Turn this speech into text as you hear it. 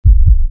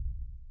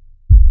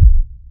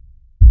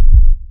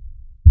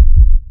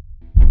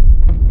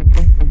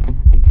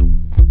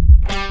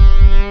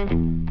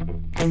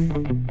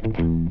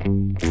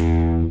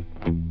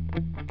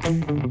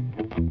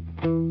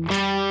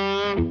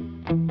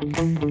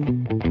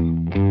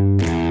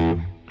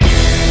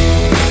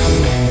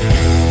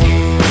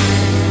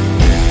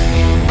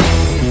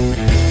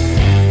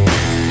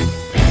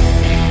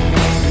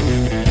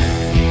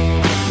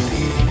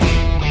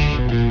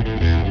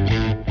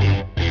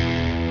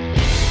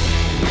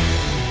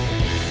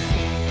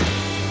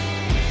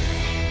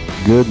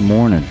Good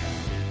morning.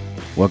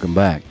 Welcome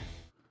back.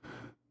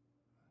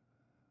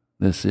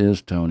 This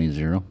is Tony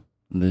Zero.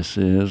 This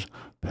is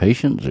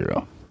Patient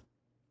Zero.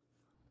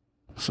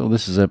 So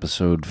this is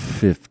episode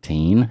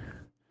 15,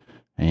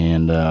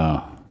 and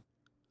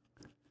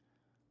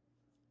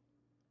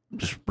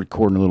just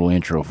recording a little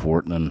intro for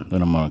it, and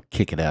then I'm gonna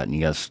kick it out, and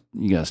you guys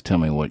tell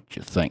me what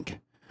you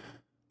think.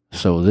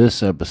 So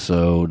this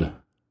episode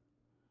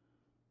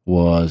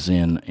was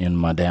in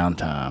my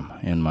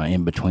downtime, in my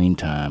in-between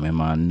time, in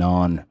my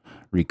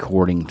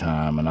non-recording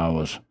time, and I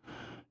was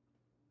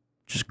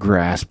just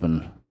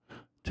grasping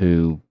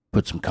to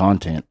put some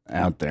content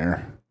out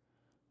there.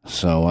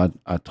 So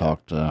I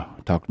talked to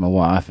my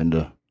wife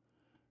into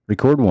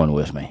recording one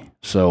with me.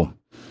 So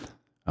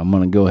I'm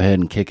going to go ahead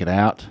and kick it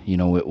out. You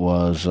know, it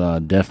was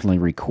definitely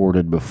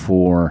recorded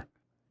before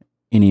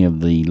any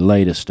of the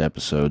latest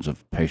episodes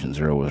of Patient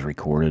Zero was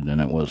recorded,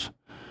 and I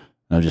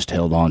just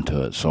held on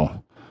to it.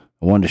 So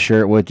I wanted to share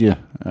it with you.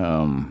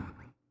 Let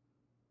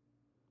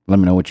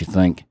me know what you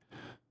think.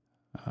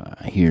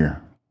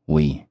 Here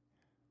we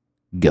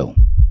go.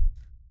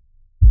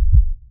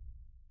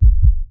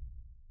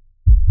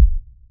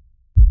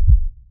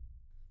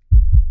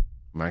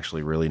 I'm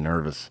actually really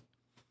nervous.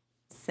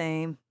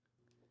 Same.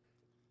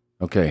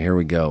 Okay, here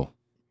we go.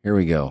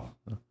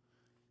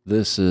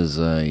 This is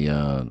a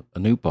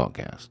new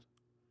podcast.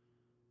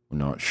 We're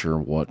not sure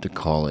what to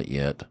call it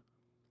yet.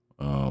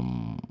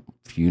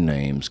 Few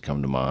names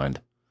come to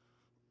mind.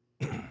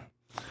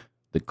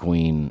 The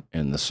Queen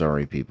and the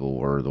Sorry People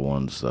were the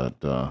ones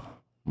that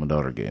my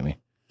daughter gave me.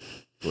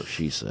 What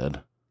she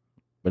said.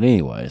 But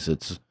anyways,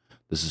 this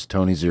is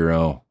Tony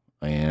Zero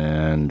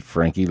and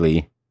Frankie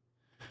Lee,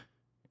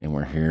 and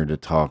we're here to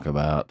talk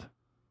about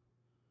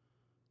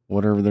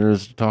whatever there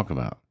is to talk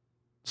about.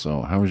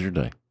 So, how was your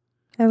day?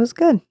 It was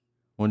good.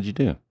 What did you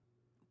do?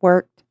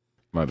 Worked.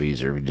 Might be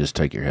easier if you just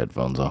take your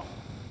headphones off.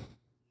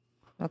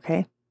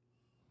 Okay.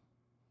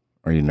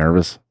 Are you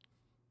nervous?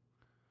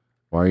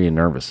 Why are you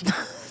nervous?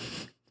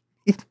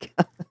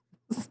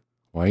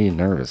 Why are you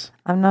nervous?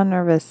 I'm not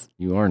nervous.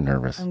 You are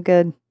nervous. I'm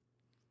good.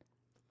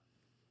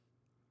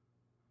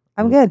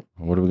 I'm good.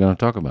 What are we going to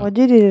talk about? What'd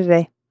you do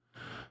today?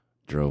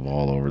 Drove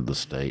all over the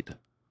state.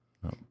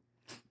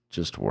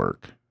 Just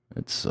work.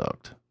 It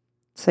sucked.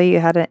 So you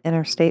had an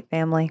interstate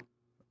family?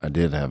 I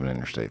did have an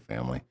interstate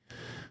family.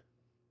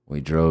 We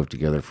drove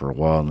together for a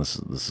while, and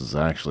this is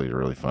actually a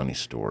really funny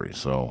story.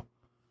 So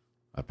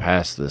I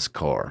passed this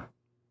car.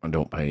 I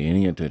don't pay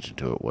any attention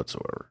to it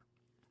whatsoever.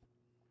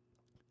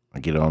 I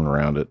get on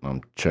around it, and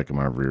I'm checking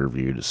my rear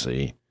view to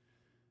see,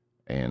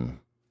 and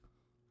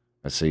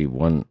I see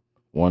one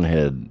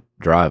head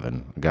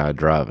driving, a guy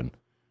driving,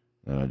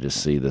 and I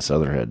just see this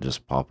other head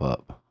just pop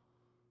up.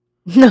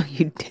 No,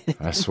 you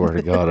didn't. I swear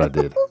to God I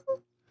did.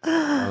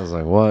 I was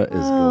like, what is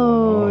going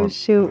on? Oh,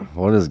 shoot.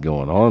 What is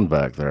going on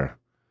back there?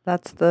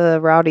 That's the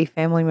rowdy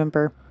family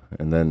member.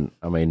 And then,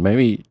 I mean,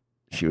 maybe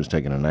she was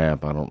taking a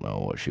nap. I don't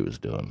know what she was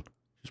doing.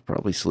 She's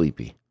probably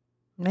sleepy.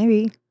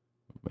 Maybe.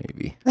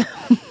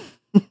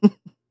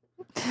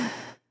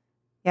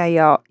 Yeah,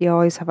 you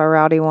always have a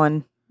rowdy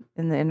one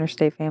in the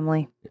interstate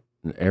family.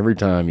 Every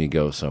time you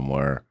go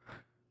somewhere,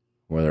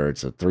 whether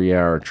it's a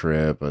 3-hour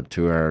trip, a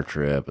 2-hour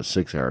trip, a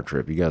 6-hour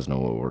trip, you guys know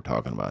what we're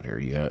talking about here.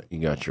 You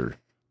got your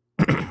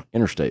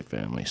interstate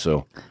family.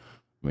 So,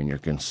 I mean, you're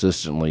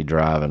consistently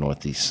driving with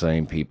these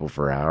same people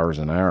for hours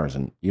and hours,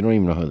 and you don't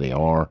even know who they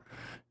are.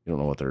 You don't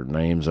know what their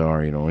names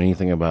are. You don't know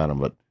anything about them,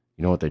 but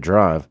you know what they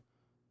drive,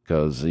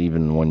 because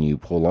even when you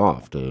pull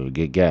off to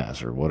get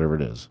gas or whatever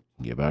it is,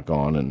 you get back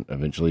on, and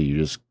eventually you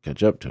just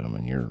catch up to them,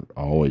 and you're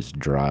always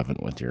driving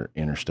with your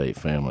interstate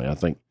family. I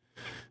think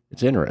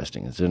it's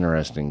interesting. It's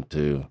interesting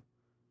to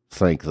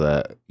think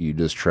that you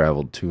just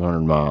traveled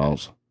 200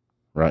 miles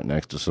right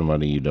next to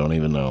somebody you don't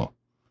even know,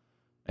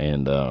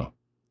 and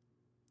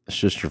it's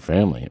just your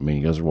family. I mean,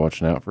 you guys are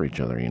watching out for each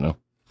other, you know?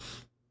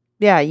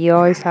 Yeah, you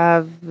always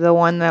have the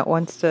one that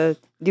wants to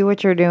do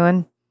what you're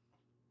doing,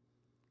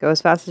 go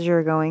as fast as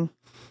you're going.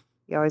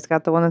 You always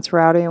got the one that's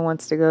rowdy and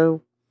wants to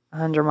go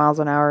 100 miles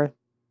an hour.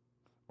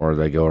 Or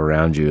they go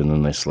around you and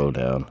then they slow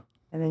down.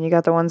 And then you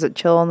got the ones that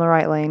chill in the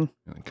right lane.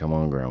 Come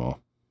on, Grandma.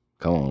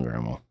 Come on,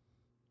 Grandma.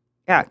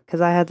 Yeah,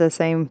 because I had the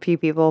same few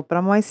people, but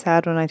I'm always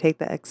sad when I take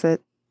the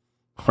exit.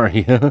 Are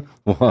you?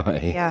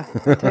 Why? Yeah,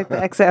 I took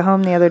the exit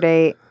home the other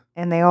day,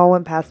 and they all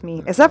went past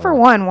me, except for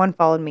one. One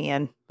followed me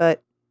in,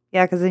 but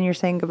yeah, because then you're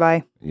saying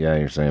goodbye. Yeah,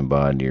 you're saying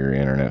bye to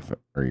your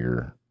or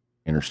your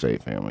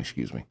interstate family.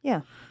 Excuse me.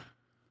 Yeah.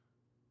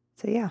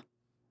 So yeah,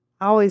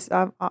 I always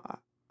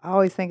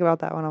think about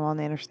that when I'm on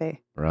the interstate.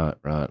 Right.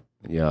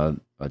 Yeah,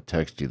 I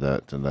text you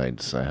that today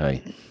to say,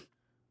 hey.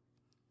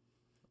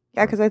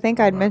 Yeah, because I think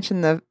I'd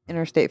mentioned the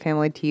interstate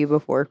family to you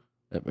before.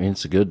 I mean,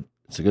 it's a good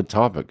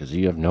topic because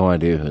you have no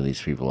idea who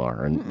these people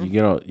are, and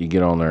you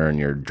get on there and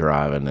you're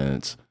driving, and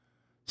it's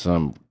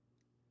some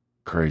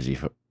crazy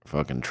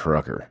fucking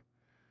trucker,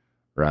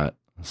 right?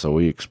 So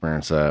we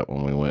experienced that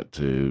when we went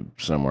to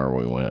somewhere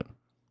we went,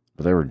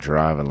 but they were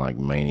driving like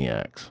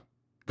maniacs,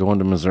 going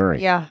to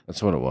Missouri. Yeah,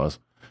 that's what it was.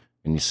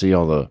 And you see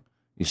all the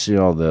You see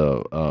all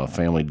the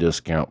family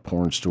discount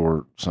porn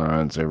store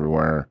signs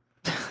everywhere.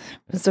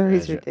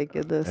 Missouri's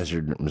ridiculous.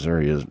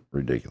 Missouri is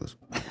ridiculous.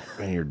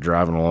 And you're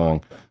driving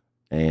along,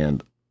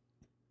 and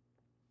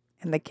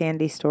the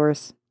candy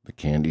stores. The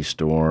candy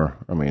store.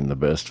 I mean, the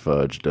best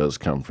fudge does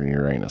come from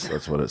Uranus.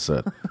 That's what it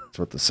said. That's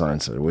what the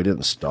sign said. We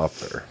didn't stop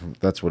there.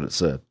 That's what it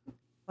said.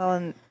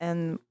 Well,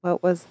 and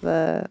what was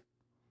the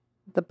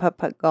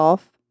putt-putt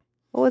golf?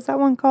 What was that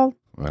one called?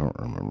 I don't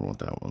remember what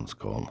that one's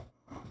called.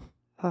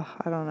 Oh,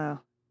 I don't know.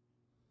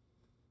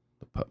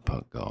 The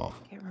putt-putt golf.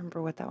 I can't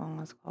remember what that one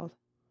was called.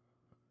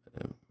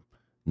 It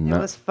No,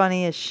 was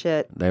funny as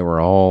shit. they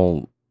were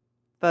all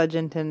Fudge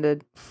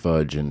intended.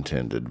 fudge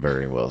intended.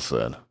 Very well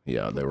said.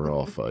 Yeah, they were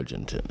all fudge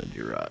intended.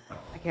 You're right.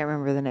 I can't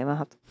remember the name.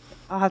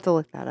 I'll have to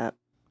look that up.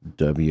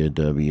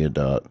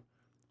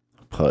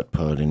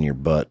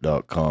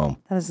 www.puttputtinyourbutt.com.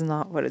 That is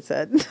not what it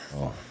said.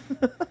 Oh.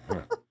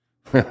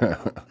 I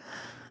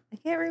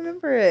can't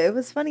remember it. It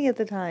was funny at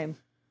the time.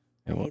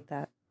 I hate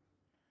that.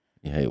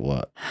 You hate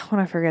what? When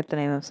I forget the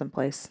name of some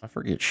place. I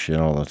forget shit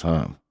all the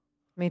time.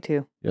 Me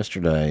too.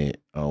 Yesterday,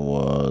 I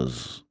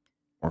was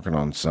working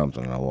on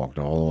something, and I walked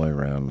all the way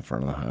around in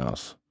front of the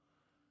house,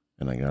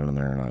 and I got in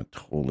there, and I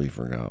totally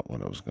forgot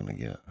what I was going to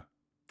get.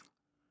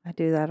 I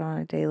do that on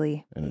a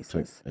daily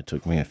basis. It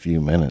took me a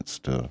few minutes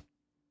to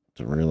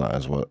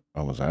realize what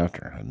I was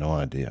after. I had no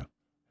idea.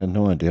 I had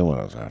no idea what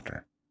I was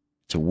after.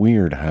 It's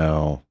weird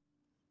how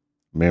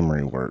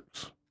memory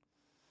works,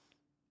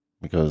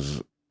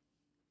 because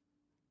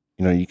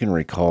you can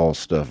recall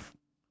stuff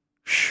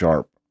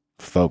sharp,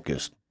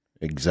 focused,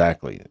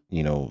 exactly.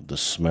 The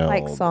smell,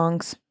 Like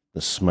songs.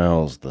 the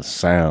smells, the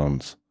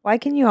sounds. Why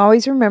can you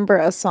always remember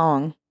a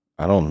song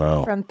I don't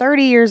know. from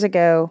 30 years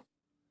ago,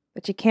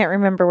 but you can't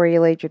remember where you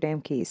laid your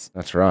damn keys?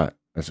 That's right.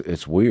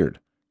 It's weird,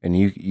 and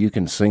you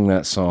can sing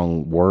that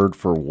song word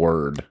for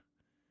word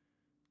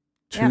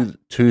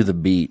to the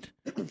beat,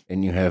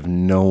 and you have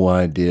no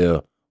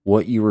idea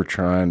what you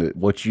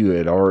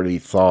had already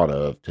thought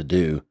of to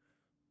do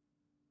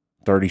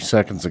 30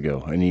 seconds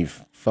ago, and you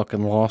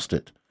fucking lost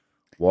it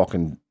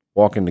walking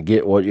to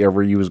get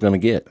whatever you was going to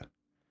get.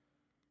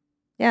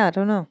 Yeah, I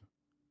don't know.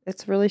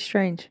 It's really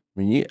strange. I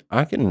mean,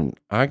 I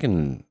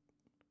can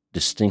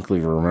distinctly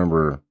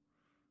remember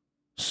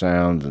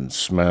sounds and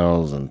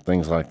smells and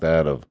things like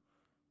that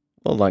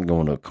like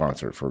going to a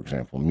concert, for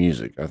example.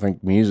 Music. I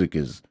think music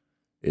is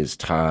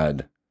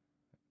tied.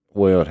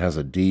 Well, it has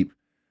a deep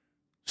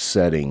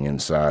setting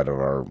inside of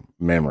our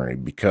memory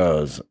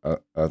because I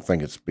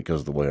think it's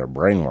because of the way our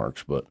brain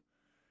works, but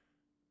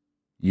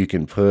you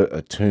can put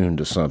a tune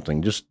to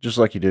something just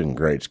like you did in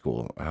grade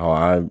school.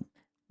 The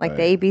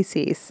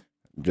ABCs.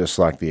 Just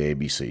like the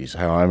ABCs.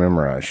 How I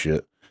memorize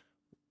shit.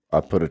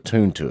 I put a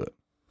tune to it.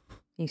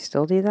 You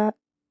still do that?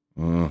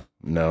 No,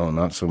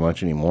 not so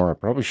much anymore. I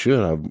probably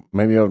should.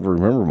 Maybe I would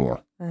remember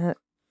more.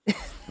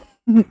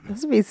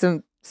 This would be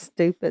some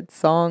stupid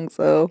songs,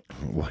 though.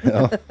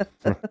 Well,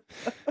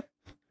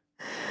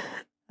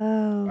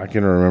 Oh. I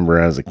can remember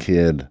as a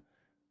kid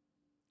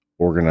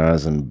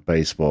organizing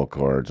baseball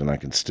cards, and I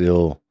can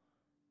still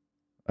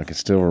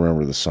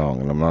remember the song,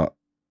 and I'm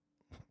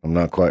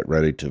not quite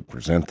ready to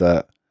present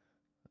that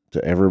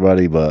to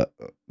everybody, but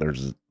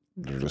there's a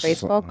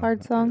baseball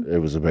card song? It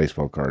was a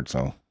baseball card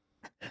song.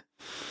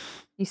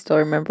 You still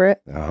remember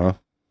it? Uh-huh.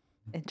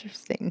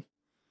 Interesting.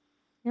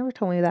 You never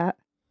told me that.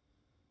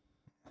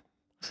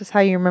 This is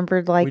how you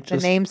remembered the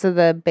names of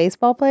the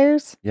baseball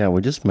players? Yeah, we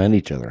just met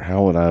each other.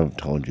 How would I have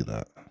told you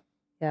that?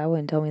 Yeah, I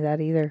wouldn't tell me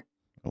that either.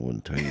 I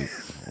wouldn't tell you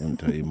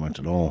much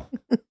at all.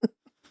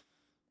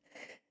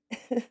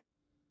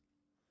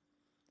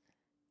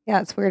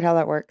 Yeah, it's weird how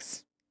that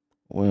works.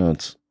 Well,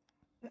 it's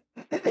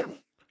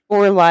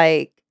or you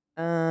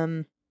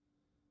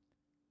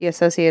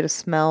associate a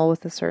smell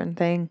with a certain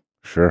thing.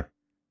 Sure.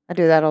 I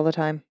do that all the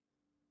time.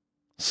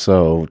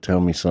 So, tell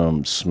me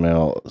some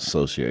smell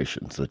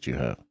associations that you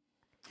have.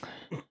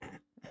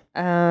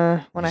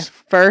 When I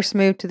first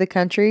moved to the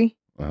country,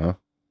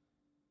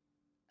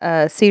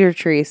 cedar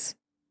trees.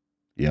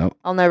 Yep.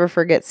 I'll never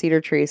forget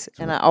cedar trees,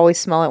 and I always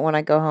smell it when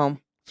I go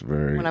home. It's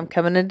when I'm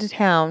coming into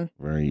town.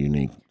 Very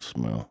unique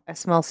smell. I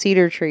smell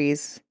cedar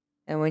trees,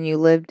 and when you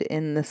lived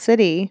in the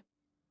city,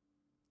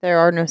 there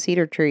are no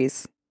cedar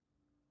trees.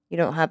 You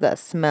don't have that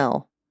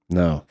smell.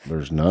 No,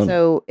 there's none.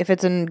 So if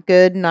it's a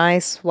good,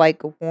 nice,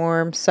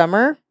 warm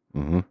summer,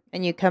 mm-hmm.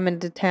 and you come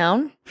into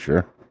town,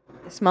 sure,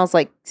 it smells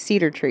like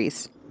cedar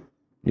trees.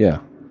 Yeah.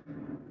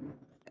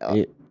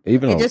 It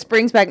just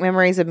brings back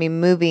memories of me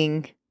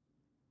moving.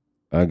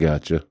 I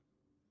gotcha.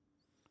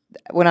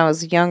 When I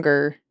was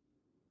younger,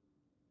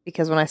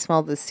 because when I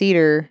smelled the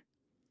cedar,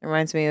 it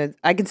reminds me of,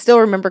 I can still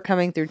remember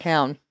coming through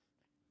town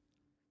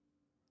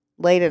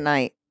late at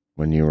night.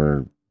 When you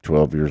were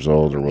 12 years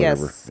old or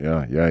whatever. Yes.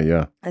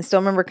 Yeah. I still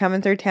remember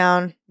coming through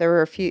town. There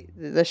were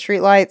the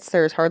street lights.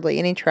 There was hardly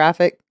any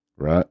traffic.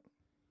 Right.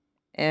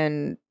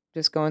 And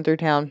just going through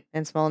town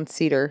and smelling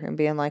cedar and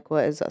being like,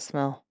 what is that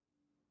smell?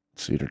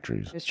 Cedar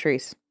trees. Just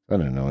trees. I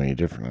didn't know any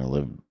different. I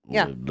lived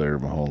there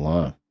my whole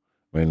life.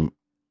 I mean,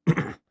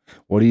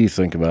 What do you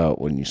think about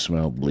when you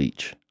smell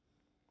bleach?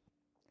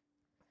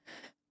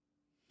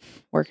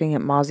 Working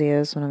at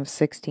Mazio's when I was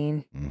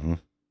 16. Mm-hmm.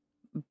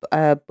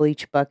 A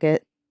bleach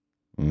bucket,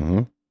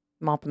 Mm-hmm.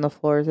 mopping the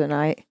floors at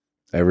night.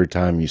 Every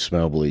time you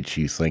smell bleach,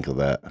 you think of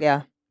that.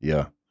 Yeah.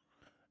 Yeah.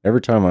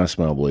 Every time I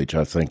smell bleach,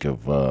 I think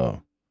of,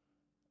 well,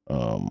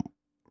 I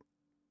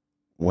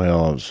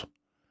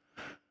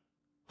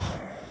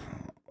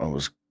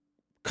was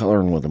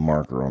coloring with a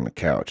marker on the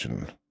couch,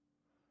 and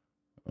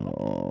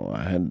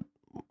my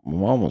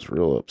mom was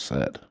real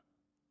upset.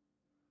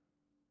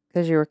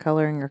 Because you were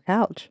coloring your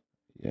couch.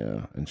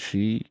 Yeah, and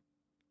she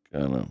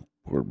kind of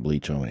poured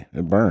bleach on me.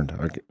 It burned.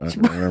 I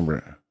can remember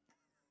it.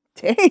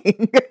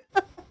 Dang.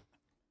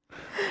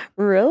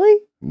 Really?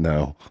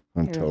 No,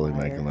 I'm You're a totally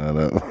liar. making that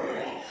up.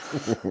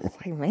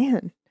 Like,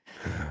 man.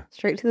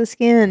 Straight to the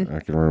skin. I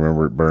can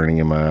remember it burning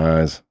in my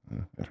eyes.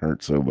 It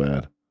hurt so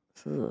bad.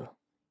 Ugh.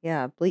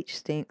 Yeah, bleach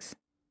stinks.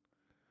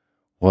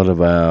 What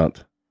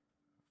about,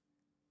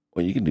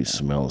 well, you can do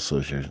smell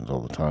associations all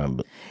the time,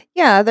 but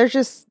Yeah,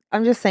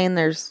 I'm just saying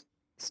there's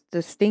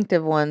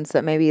distinctive ones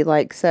that maybe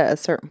like set a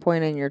certain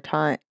point in your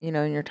time, in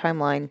your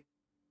timeline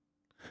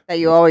that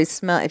you always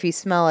smell. If you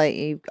smell it,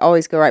 you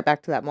always go right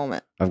back to that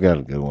moment. I've got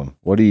a good one.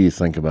 What do you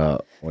think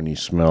about when you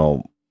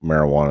smell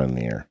marijuana in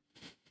the air?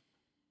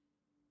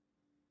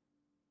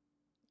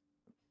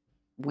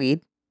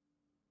 Weed.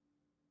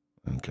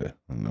 Okay,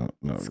 not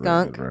a really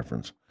Skunk. good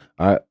reference.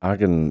 I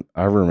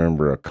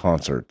remember a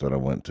concert that I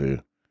went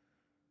to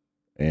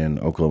in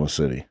Oklahoma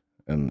City,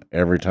 and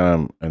every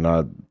time, and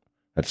I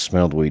had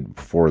smelled weed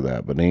before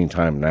that, but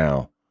anytime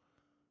now,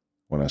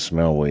 when I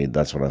smell weed,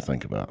 that's what I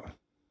think about.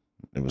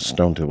 It was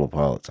Stone Temple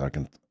Pilots. I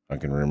can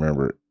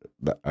remember it.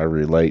 I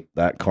relate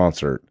that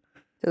concert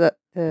To to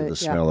the yeah.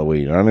 smell of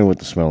weed. I knew what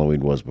the smell of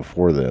weed was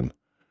before then,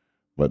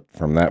 but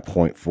from that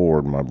point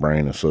forward, my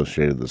brain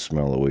associated the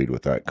smell of weed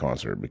with that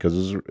concert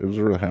because it was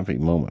a real happy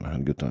moment. I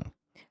had a good time.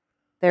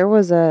 There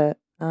was a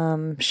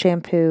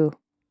shampoo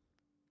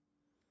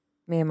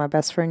me and my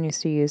best friend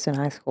used to use in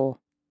high school.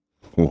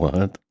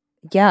 What?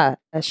 Yeah,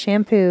 a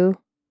shampoo,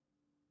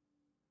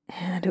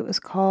 and it was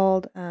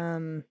called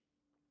hold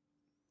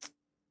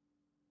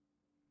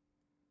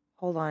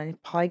on, I'm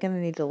probably gonna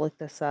need to look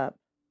this up.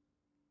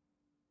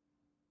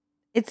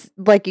 It's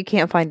like you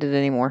can't find it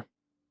anymore.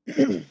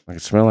 Like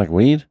it smell like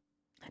weed?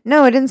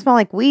 No, it didn't smell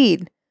like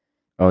weed.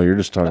 Oh, you're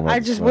just talking about I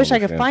the just smell wish of I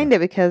the could find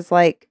shampoo. it because,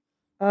 like,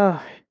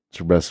 oh, It's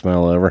your best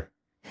smell ever?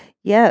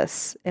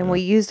 yes. And Yeah.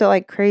 we used it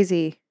like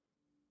crazy.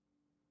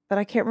 But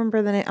I can't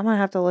remember the name. I'm going to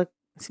have to look.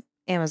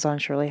 Amazon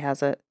surely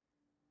has it.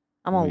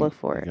 I'm going to look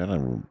for it. You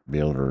gotta be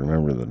able to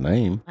remember the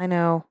name. I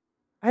know.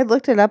 I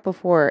looked it up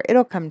before.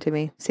 It'll come to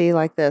me. See,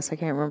 like this. I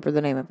can't remember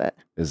the name of it.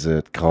 Is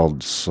it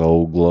called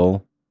Soul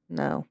Glow?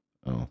 No.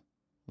 Oh.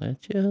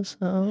 Let your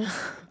soul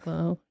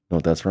glow. Know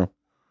what that's from?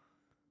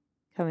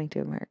 Coming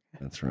to America.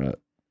 That's right.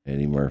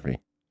 Eddie Murphy.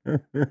 Do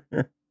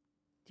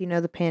you know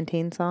the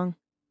Pantene song?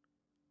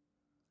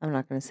 I'm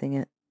not going to sing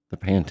it. The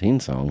Pantene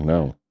song?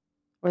 No.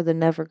 Or the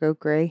Never Go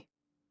Gray?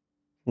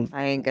 Well,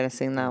 I ain't going to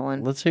sing that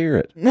one. Let's hear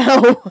it.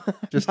 No.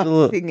 Just I'm a not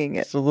little singing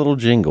it. Just a little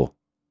jingle.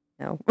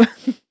 No.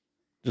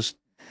 Just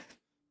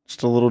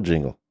a little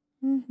jingle.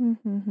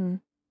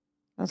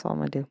 That's all I'm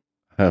going to do.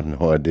 I have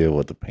no idea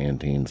what the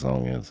Pantene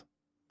song is.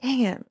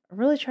 Dang it. I'm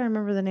really trying to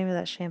remember the name of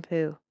that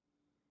shampoo.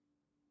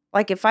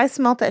 Like, if I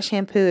smelt that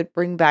shampoo, it'd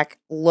bring back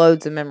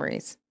loads of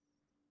memories.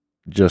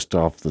 Just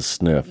off the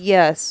sniff.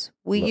 Yes.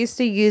 We used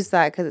to use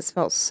that because it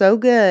smelled so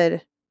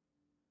good.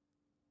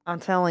 I'm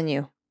telling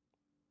you.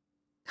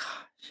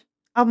 Gosh.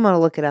 I'm going to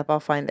look it up. I'll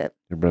find it.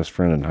 Your best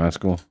friend in high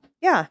school?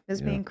 Yeah. It was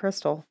Yeah. me and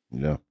Crystal.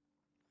 Yeah.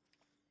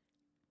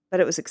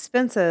 But it was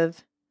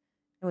expensive.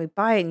 And we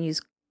buy it and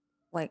use,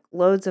 like,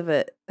 loads of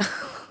it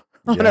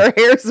on our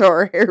hair so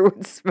our hair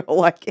would smell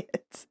like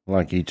it.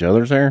 Like each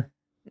other's hair?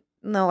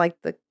 No,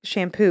 like the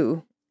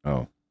shampoo.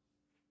 Oh.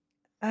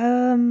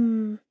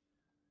 I'm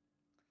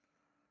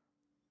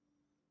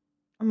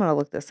gonna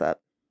look this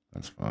up.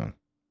 That's fine.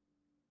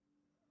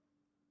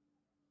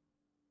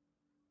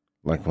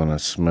 Like when I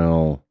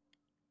smell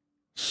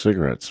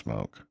cigarette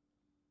smoke.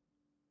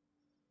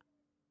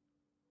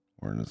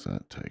 Where does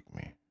that take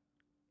me?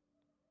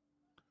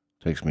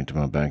 Takes me to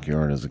my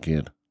backyard as a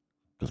kid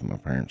because my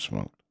parents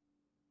smoked.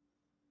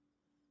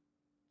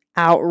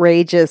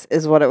 Outrageous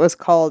is what it was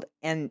called,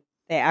 and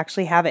they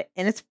actually have it,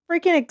 and it's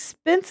freaking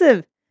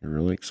expensive. You're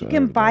really You excited.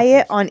 can buy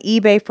it on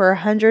eBay for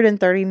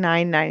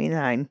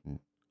 $139.99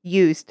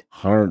 used.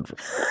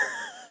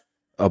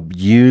 A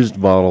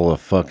used bottle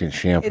of fucking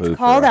shampoo. It's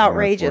called for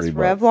Outrageous. $140.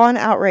 Revlon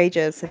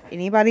Outrageous. If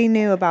anybody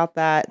knew about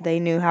that, they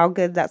knew how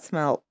good that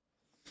smelled.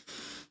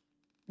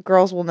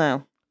 Girls will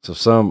know. So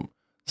some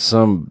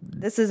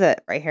This is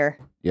it right here.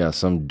 Yeah,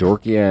 some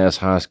dorky ass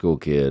high school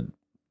kid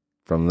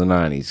from the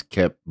 90s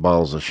kept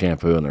bottles of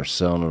shampoo and they're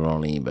selling it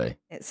on eBay.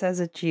 It says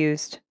it's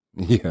used.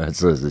 Yeah, it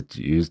says it's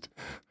used.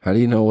 How do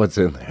you know what's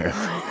in there?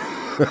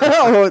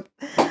 Oh,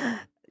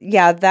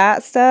 yeah,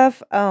 that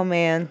stuff. Oh,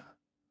 man.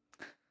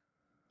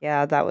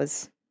 Yeah, that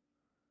was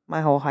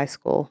my whole high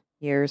school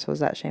years was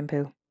that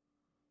shampoo.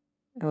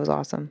 It was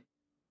awesome.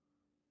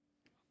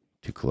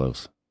 Too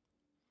close.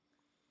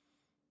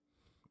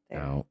 There.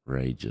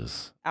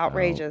 Outrageous.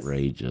 Outrageous.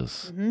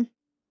 Outrageous. Mm-hmm.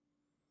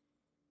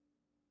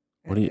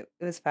 What do you-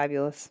 It was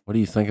fabulous. What do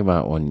you think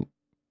about when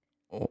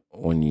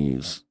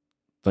you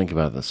think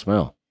about the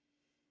smell?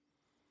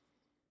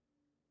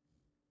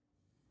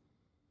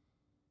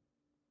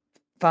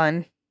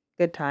 Fun.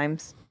 Good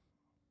times.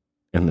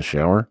 In the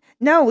shower?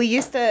 No,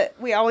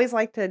 we always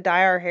like to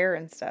dye our hair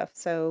and stuff.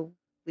 So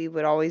we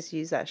would always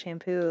use that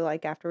shampoo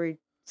like after we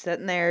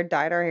sitting there,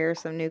 dyed our hair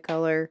some new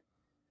color.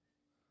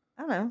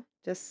 I don't know,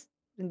 just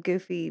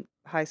goofy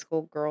high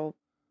school girl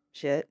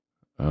shit.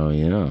 Oh,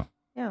 yeah.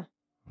 Yeah.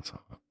 That's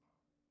all.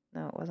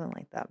 No, it wasn't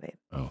like that, babe.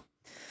 Oh.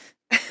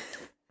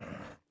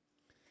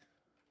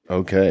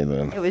 Okay,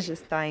 then. It was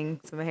just dyeing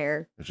some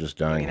hair. It's just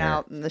dying Hanging hair.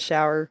 out in the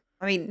shower.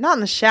 I mean, not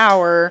in the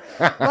shower.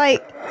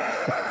 Like,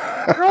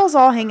 girls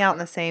all hang out in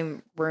the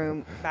same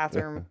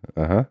bathroom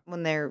Uh-huh.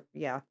 when they're,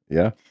 yeah.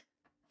 Yeah?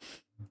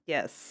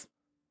 Yes.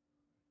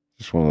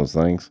 Just one of those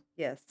things?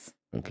 Yes.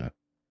 Okay.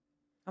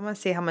 I'm going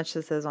to see how much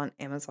this is on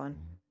Amazon.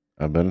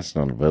 I bet it's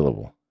not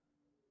available.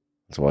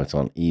 That's why it's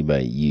on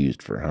eBay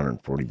used for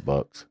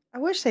 $140. I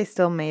wish they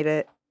still made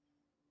it.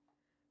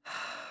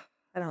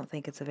 I don't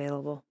think it's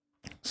available.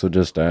 So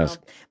just ask.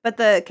 But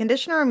the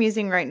conditioner I'm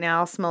using right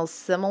now smells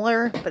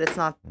similar, but it's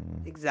not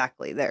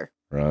exactly there.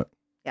 Right.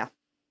 Yeah.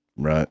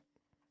 Right.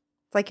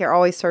 It's like you're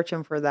always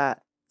searching for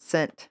that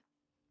scent.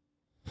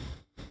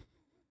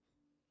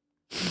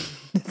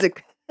 Is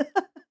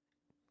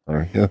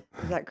Are you?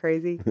 that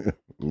crazy? A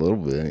little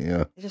bit,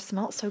 yeah. It just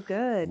smells so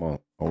good.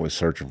 Well, always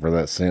searching for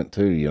that scent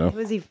too, you know? It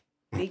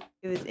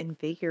was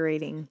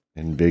invigorating.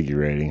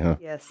 Invigorating, huh?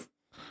 Yes.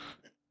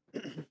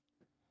 You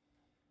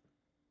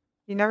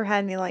never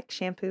had any like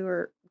shampoo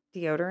or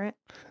deodorant?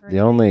 Or The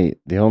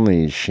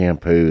only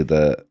shampoo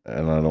that,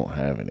 and I don't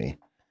have any,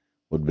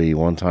 would be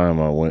one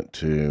time I went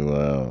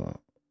to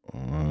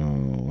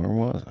where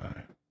was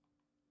I?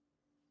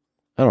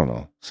 I don't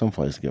know,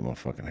 someplace to get my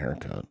fucking hair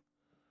cut,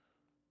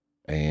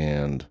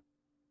 and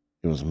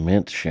it was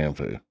mint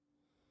shampoo,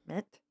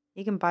 mint?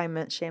 You can buy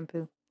mint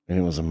shampoo. and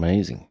it was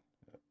amazing.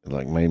 It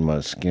like made my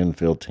skin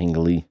feel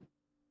tingly.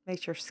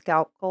 Makes your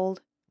scalp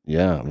cold.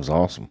 Yeah, it was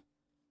awesome.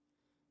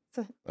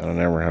 So, I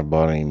never have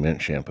bought any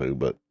mint shampoo,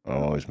 but I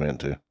always meant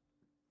to.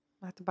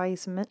 I have to buy you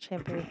some mint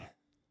shampoo.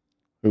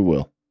 Who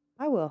will?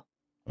 I will.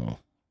 Oh,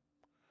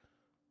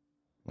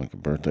 like a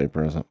birthday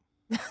present?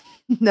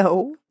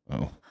 No.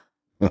 Oh,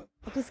 I'll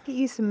just get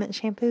you some mint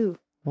shampoo.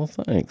 well,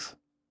 thanks.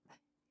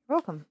 You're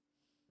welcome.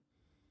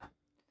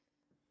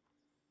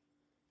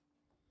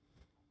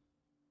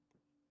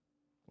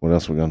 What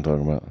else are we gonna talk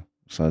about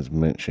besides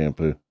mint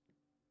shampoo?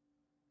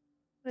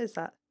 What is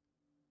that?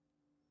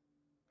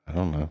 I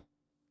don't know.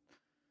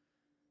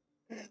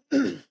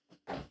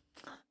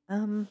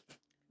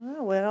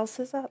 Oh, what else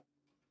is up?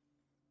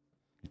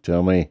 You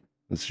tell me.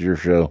 This is your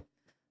show.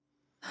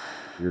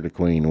 You're the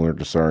queen. We're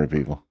the sorry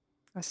people.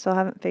 I still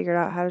haven't figured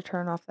out how to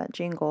turn off that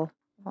jingle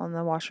on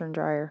the washer and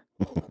dryer.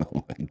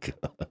 Oh my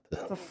god.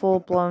 It's a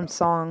full-blown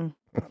song.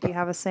 Do you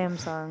have a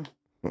Samsung?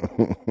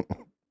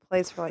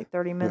 Plays for like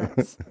 30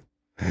 minutes.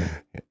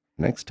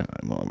 Next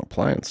time on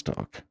Appliance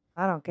Talk.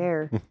 I don't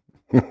care.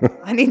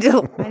 I need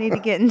to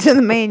get into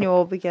the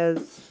manual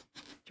because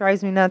it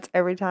drives me nuts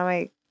every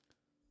time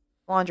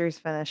laundry's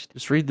finished.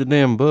 Just read the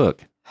damn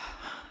book.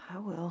 I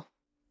will.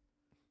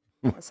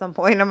 At some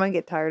point, I'm gonna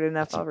get tired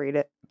enough. I'll read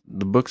it.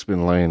 The book's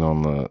been laying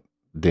on the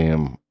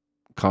damn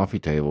coffee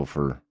table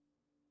for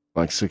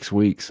like 6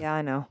 weeks. Yeah,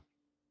 I know.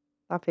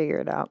 I'll figure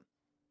it out.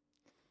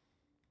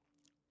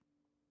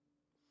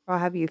 I'll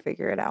have you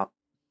figure it out.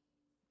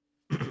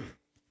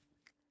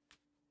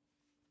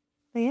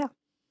 But yeah,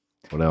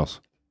 What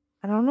else?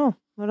 I don't know.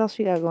 What else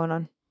you got going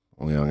on?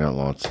 Well, yeah, I got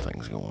lots of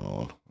things going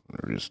on.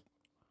 They're just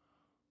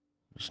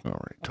not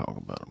ready to talk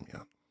about them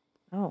yet.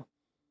 Oh.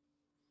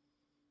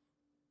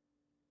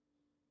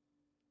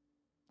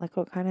 Like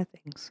what kind of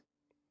things?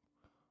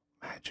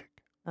 Magic.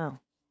 Oh.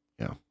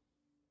 Yeah.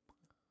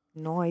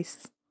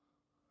 Nice.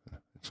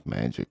 It's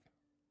magic.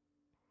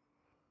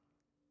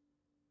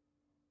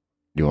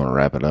 Do you want to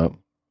wrap it up?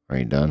 Are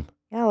you done?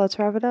 Yeah, let's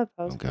wrap it up.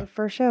 That was Okay. a good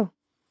first show.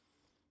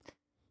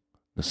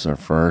 This is our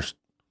first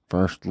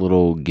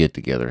little get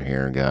together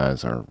here,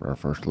 guys. Our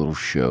first little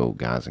show,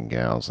 guys and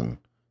gals, and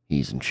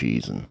he's and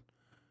she's and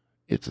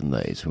it's and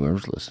they's.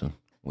 Whoever's listening,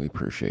 we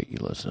appreciate you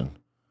listening.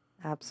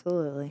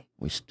 Absolutely.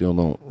 We still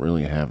don't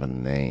really have a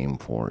name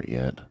for it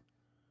yet.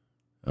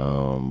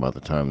 By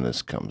the time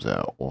this comes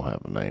out, we'll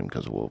have a name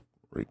because we'll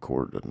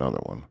record another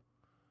one.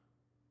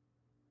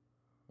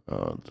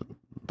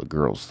 The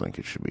girls think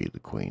it should be the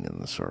Queen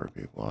and the Sorry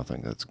People. I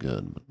think that's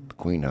good, but the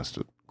Queen has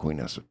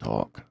to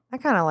talk, I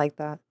kind of like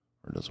that.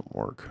 or it doesn't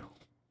work.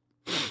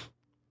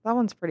 That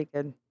one's pretty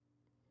good.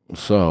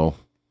 So,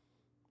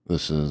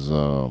 this is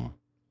the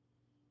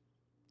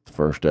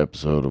first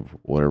episode of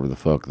whatever the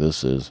fuck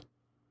this is.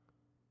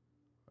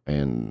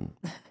 And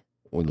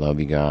we love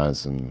you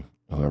guys, and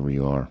whoever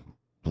you are,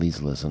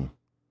 please listen.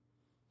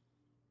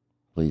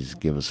 Please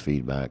give us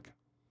feedback.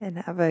 And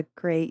have a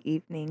great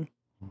evening.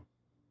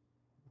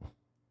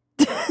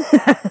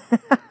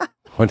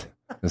 What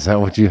is that?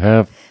 What you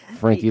have,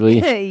 Frankie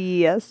Lee?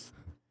 Yes.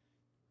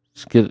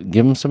 Just give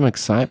him some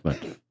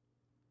excitement.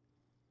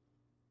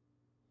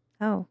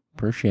 Oh,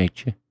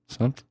 Appreciate you.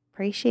 Something.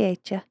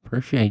 appreciate you.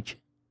 Appreciate you.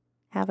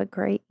 Have a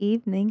great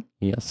evening.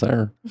 Yes,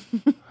 sir.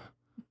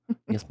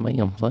 Yes,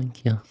 ma'am.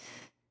 Thank you.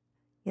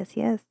 Yes.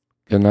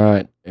 Good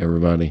night,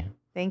 everybody.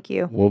 Thank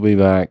you. We'll be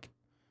back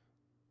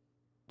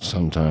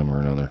sometime or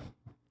another.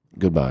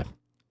 Goodbye.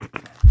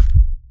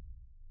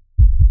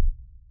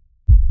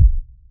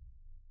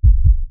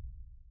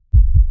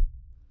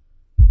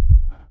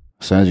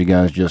 So as you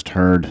guys just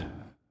heard,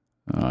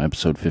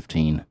 episode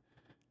 15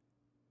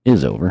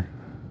 is over.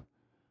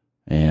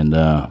 And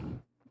I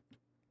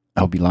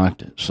hope you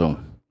liked it. So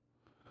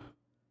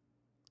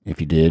if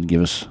you did,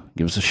 give us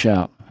a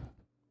shout.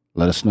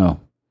 Let us know.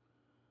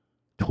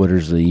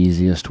 Twitter's the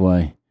easiest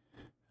way.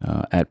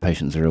 At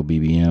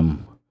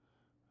patient0bbm.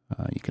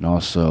 You can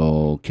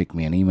also kick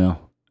me an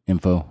email,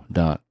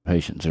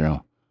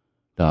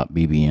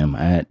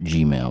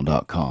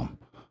 info.patient0.bbm@gmail.com.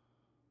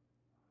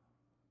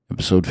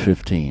 Episode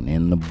 15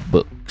 in the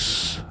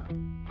books.